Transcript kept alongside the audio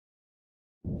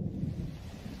Of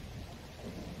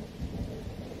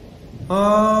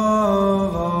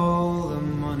all the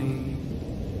money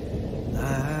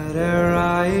that e'er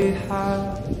I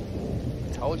had,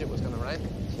 I told you it was gonna rain.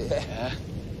 Yeah.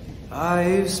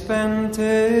 I've spent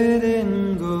it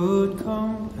in good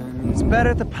company. It's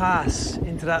better to pass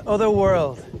into that other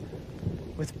world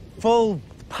with full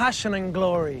passion and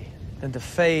glory than to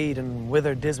fade and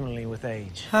wither dismally with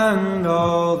age. And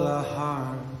all the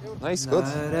harm Nice, good.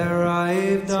 that e'er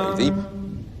I've done, Deep.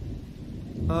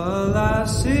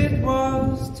 alas, it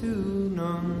was to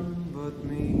none but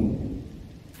me.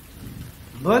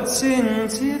 But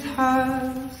since it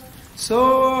has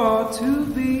so ought to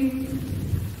be,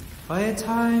 by a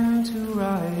time to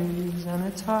rise and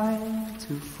a time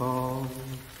to fall,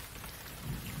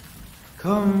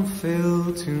 come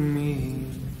fill to me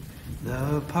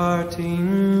the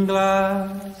parting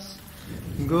glass.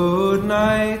 Good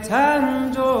night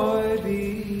and joy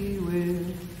be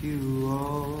with you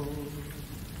all.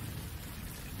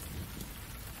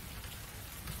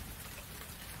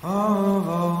 Of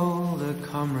all the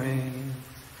comrades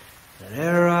that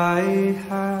e'er I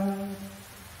had,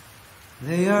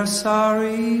 they are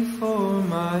sorry for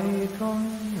my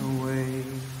going away.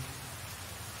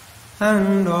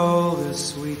 And all the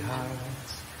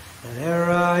sweethearts that e'er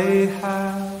I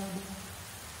had,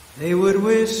 they would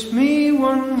wish me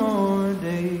one more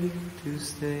day to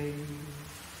stay.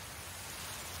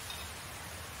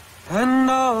 And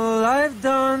all I've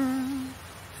done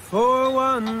for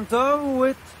want of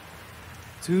wit,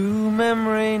 to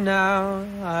memory now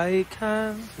I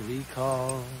can't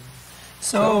recall.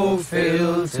 So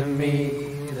fill to me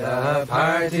the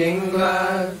parting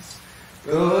glass.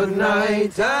 Good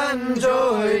night and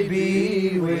joy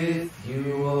be with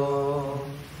you all.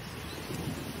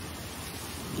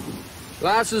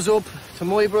 Glasses up to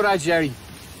my brother Jerry.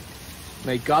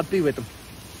 May God be with him.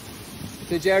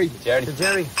 To Jerry. Jerry. To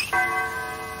Jerry.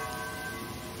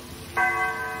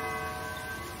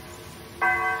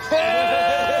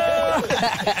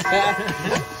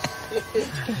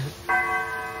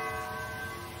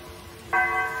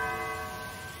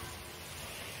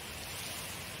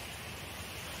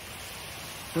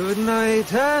 Good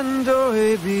night and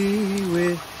joy be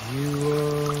with you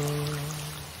all.